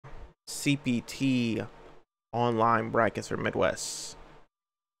CPT online brackets for Midwest.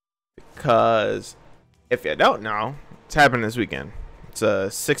 Because if you don't know, it's happening this weekend. It's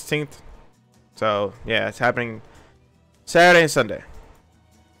 16th. So yeah, it's happening Saturday and Sunday.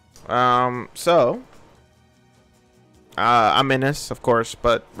 I'm in this, of course,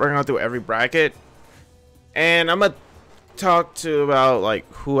 but we're gonna go through every bracket, and I'm gonna talk about like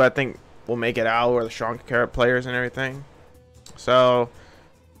who I think will make it out, or the strong carrot players and everything. So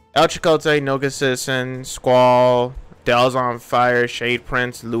El Chicote, Noga Citizen, Squall, Del's on Fire, Shade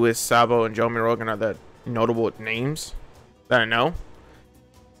Prince, Louis Sabo, and Joe Rogan are the notable names that I know.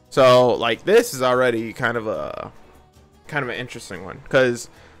 So like this is already kind of an interesting one, because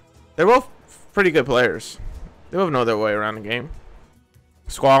they're both pretty good players. They both know their way around the game.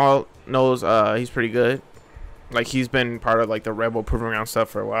 Squall knows he's pretty good. Like he's been part of like the Rebel Proving Ground stuff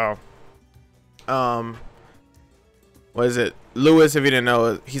for a while. What is it? Lewis, if you didn't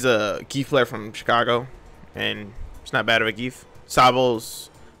know, he's a Geef player from Chicago, and it's not bad of a Geef. Sabo's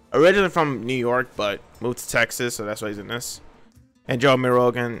originally from New York, but moved to Texas, so that's why he's in this. And Joe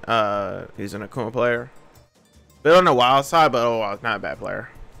Rogan, he's an Akuma player. Bit on the wild side, but oh, not a bad player.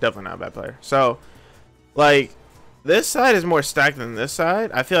 Definitely not a bad player. So, like, this side is more stacked than this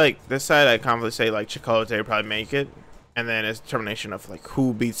side. I feel like this side, I'd confidently say, like, Chicote would probably make it. And then it's determination of, like,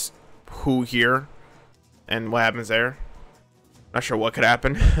 who beats who here and what happens there. Not sure what could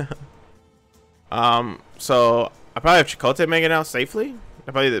happen. So, I probably have Chicote make it out safely.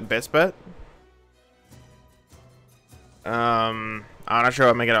 That's probably the best bet. I'm not sure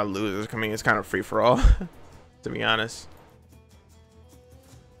I'll make it out losers. I mean, it's kind of free for all, to be honest.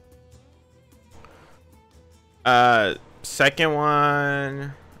 Second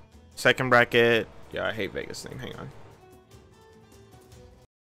bracket. Yeah, I hate Vegas thing. Hang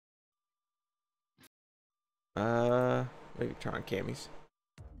on. Maybe try on camis.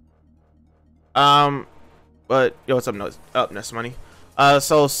 But yo, what's up? No, up Nest Money.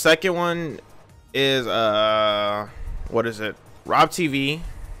 So second one is what is it? Rob TV.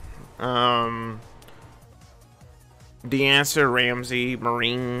 The Answer, Ramsey,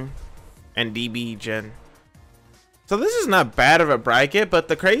 Marine, and DB Gen. So this is not bad of a bracket, but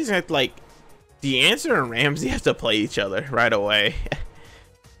the crazy thing, like, The Answer and Ramsey have to play each other right away.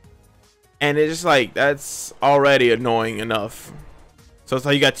 And it's just like, that's already annoying enough. So it's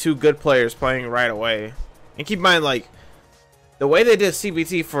like you got two good players playing right away. And keep in mind, like, the way they did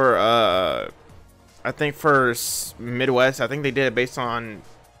CPT for, I think for Midwest, I think they did it based on,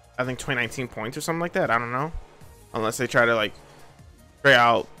 I think 2019 points or something like that. I don't know. Unless they try to, like, figure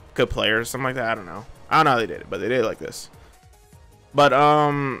out good players, something like that. I don't know. I don't know how they did it, but they did it like this. But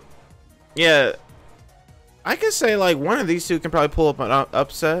yeah, I could say like one of these two can probably pull up an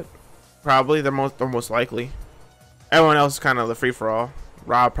upset. Probably they're most likely. Everyone else is kind of the free for all.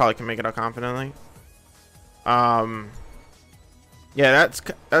 Rob probably can make it out confidently. Yeah, that's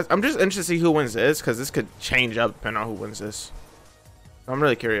I'm just interested to see who wins this, because this could change up depending on who wins this. I'm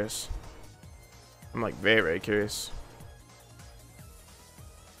really curious. I'm like very curious.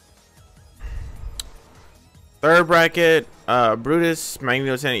 Third bracket, Brutus,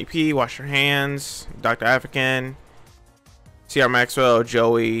 Magneto 10EP, Wash Your Hands, Dr. African, CR Maxwell,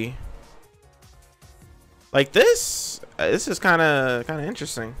 Joey. Like this is kind of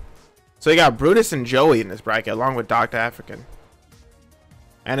interesting. So you got Brutus and Joey in this bracket along with Dr. African.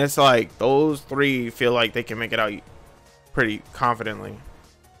 And it's like those three feel like they can make it out pretty confidently.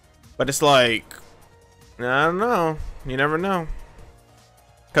 But it's like, I don't know. You never know.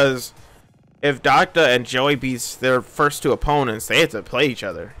 Because if Doctor and Joey beats their first two opponents, they have to play each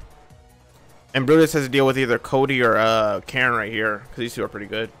other. And Brutus has to deal with either Cody or Karen right here, because these two are pretty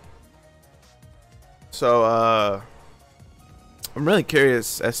good. So I'm really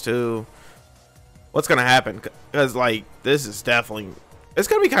curious as to what's gonna happen, because like this is definitely, it's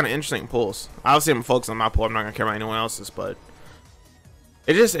gonna be kind of interesting pulls. Obviously I'm focused on my pool. I'm not gonna care about anyone else's, but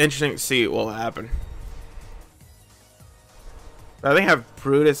it's just interesting to see what will happen. I think I have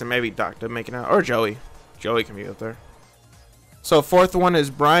Brutus and maybe Doctor making out, or Joey. Joey can be up there. So fourth one is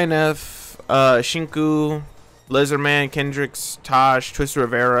Brian F, Shinku, Lizardman, Kendricks, Taj, Twister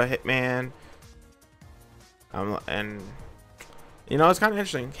Rivera, Hitman. And you know, it's kind of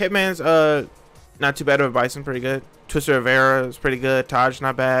interesting. Hitman's not too bad of a Bison, pretty good. Twister Rivera is pretty good. Taj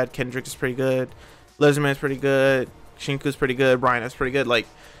not bad. Kendricks is pretty good. Lizardman's pretty good. Shinku's pretty good. Brian F's pretty good. Like,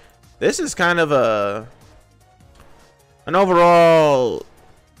 this is kind of an overall,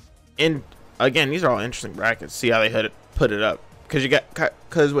 again, these are all interesting brackets. See how they put it up,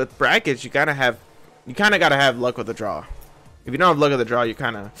 because with brackets you kind of gotta have luck with the draw. If you don't have luck with the draw, you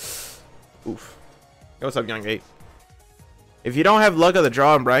kind of oof. Hey, what's up, Young 8? If you don't have luck of the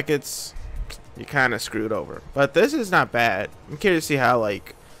draw in brackets, you're kind of screwed over. But this is not bad. I'm curious to see how,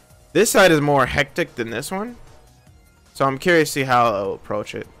 like, this side is more hectic than this one. So I'm curious to see how I'll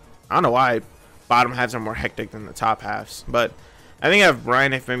approach it. I don't know why bottom halves are more hectic than the top halves. But I think I have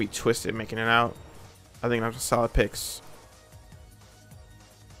Brian if maybe Twisted making it out. I think that's solid picks.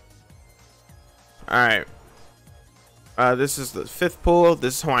 Alright. This is the 5th pool.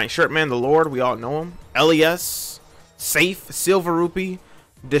 This is Hawaiian Shirtman, the Lord. We all know him. LES, Safe, Silver Rupee,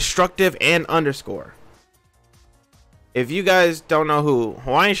 Destructive, and Underscore. If you guys don't know who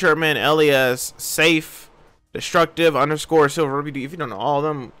Hawaiian Shirtman, LES, Safe, Destructive, Underscore, Silver Rupee, if you don't know all of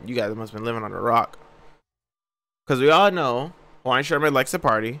them, you guys must have been living on a rock. Because we all know Hawaiian Shirtman likes to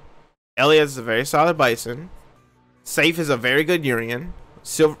party. LES is a very solid Bison. Safe is a very good Urian.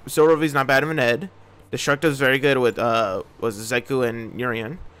 Silver Rupee's not bad of an Ed. Destructive is very good with was Zeku and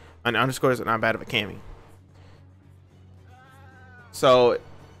Urian. And Underscore is not bad of a Kami. So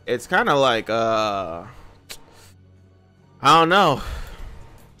it's kind of like I don't know.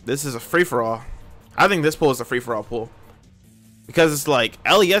 This is a free-for-all. I think this pool is a free-for-all pool. Because it's like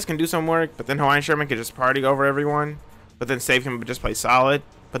LES can do some work, but then Hawaiian Sherman can just party over everyone. But then Safe can just play solid.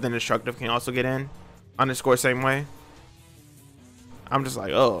 But then Destructive can also get in. Underscore same way. I'm just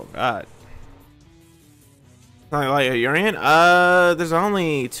like, oh god. Like a Urian? There's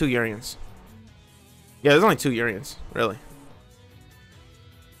only 2 Urians. Yeah, there's only 2 Urians, really.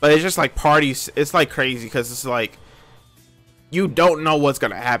 But it's just like parties. It's like crazy because it's like you don't know what's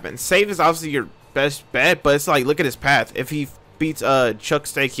gonna happen. Safe is obviously your best bet, but it's like look at his path. If he beats Chuck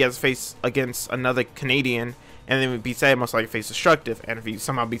Steak, he has to face against another Canadian, and then if he beats that, most likely face Destructive. And if he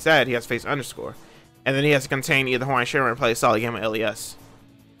somehow beats that, he has to face Underscore, and then he has to contain either Hawaiian Sharon and play a solid game with LES.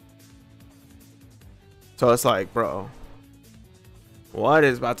 So it's like, bro, what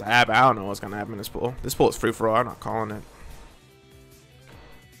is about to happen? I don't know what's gonna happen in this pool. This pool is free for all. I'm not calling it.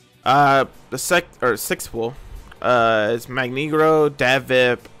 The 6th pool is Magnegro,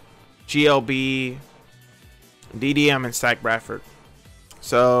 Davip, GLB, DDM, and Stack Bradford.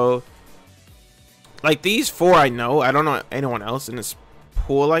 So like these 4 I know. I don't know anyone else in this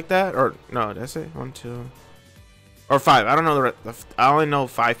pool like that. Or no, that's it. 1, 2, or 5. I don't know I only know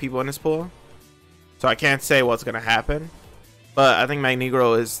 5 people in this pool. So I can't say what's gonna happen, but I think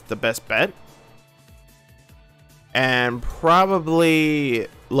Magnegro is the best bet, and probably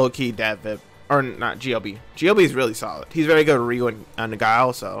low-key Davip, or not GLB. GLB is really solid. He's very good at Ryu and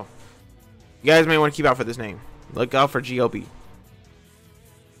Nagile, so you guys may want to keep out for this name. Look out for GLB.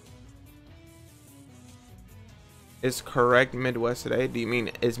 Is correct Midwest today? Do you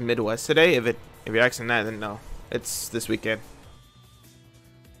mean is Midwest today? If you're asking that, then no, it's this weekend.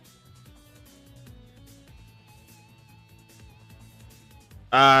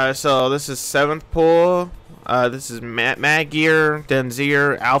 So this is 7th pool. This is Matt Gear,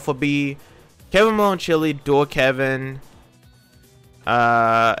 Denzier, Alpha B, Kevin Malone Chili, Dual Kevin,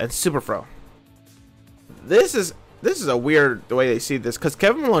 and Super Fro. This is a weird the way they see this, because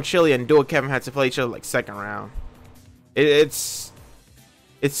Kevin Malone Chili and Dual Kevin had to play each other like 2nd round. It's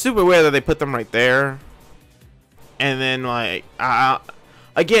super weird that they put them right there. And then like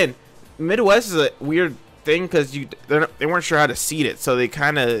again, Midwest is a weird thing because they weren't sure how to seed it, so they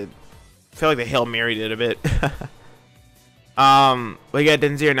kind of feel like they Hail Married it a bit. But yeah,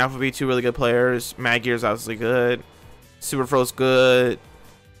 Denzier and Alpha B, 2 really good players. Mad Gear's obviously good. Super Fro's good.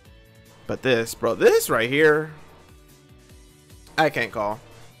 But this, bro, this right here, I can't call,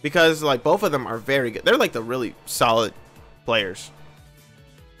 because like both of them are very good. They're like the really solid players.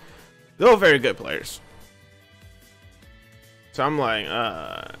 They're all very good players. So I'm like,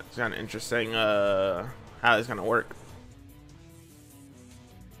 it's kind of interesting how it's gonna work.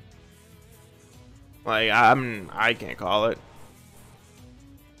 Like I can't call it.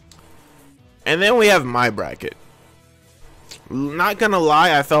 And then we have my bracket. Not gonna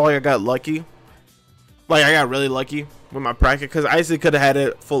lie, I felt like I got lucky. Like I got really lucky with my bracket, because I actually could have had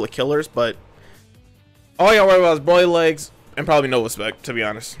it full of killers, but all I got worried about was boy legs and probably no respect, to be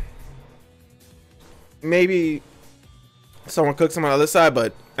honest. Maybe someone cooks on the other side,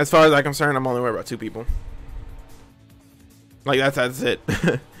 but as far as I'm concerned, I'm only worried about 2 people. Like that's it.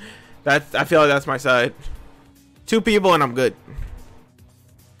 I feel like that's my side. 2 people and I'm good.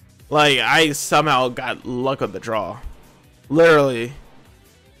 Like I somehow got luck of the draw. Literally.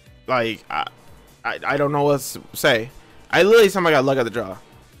 Like I don't know what to say. I literally somehow got luck of the draw.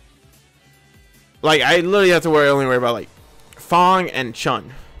 Like I literally have to only worry about like Fong and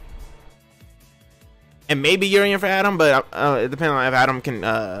Chun. And maybe Urian for Adam, but it depends on if Adam can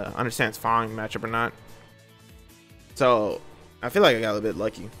understand Fong matchup or not. So I feel like I got a little bit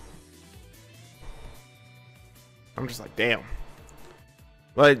lucky. I'm just like, damn.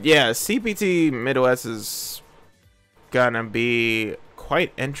 But yeah, CPT Midwest is gonna be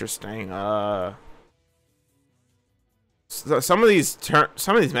quite interesting. So some of these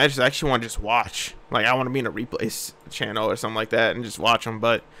matches I actually want to just watch. Like, I want to be in a replays channel or something like that and just watch them.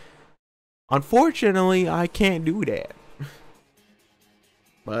 But unfortunately, I can't do that.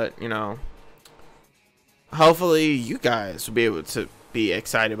 But you know, hopefully you guys will be able to be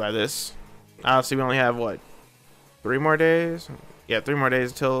excited by this. Obviously, we only have what, 3 more days? Yeah, 3 more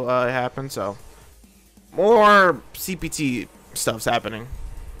days until it happens. So more CPT stuff's happening,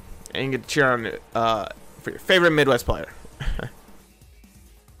 and you get to cheer on for your favorite Midwest player.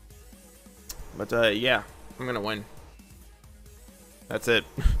 But yeah, I'm gonna win. That's it.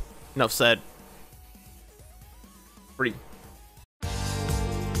 Enough said. Free.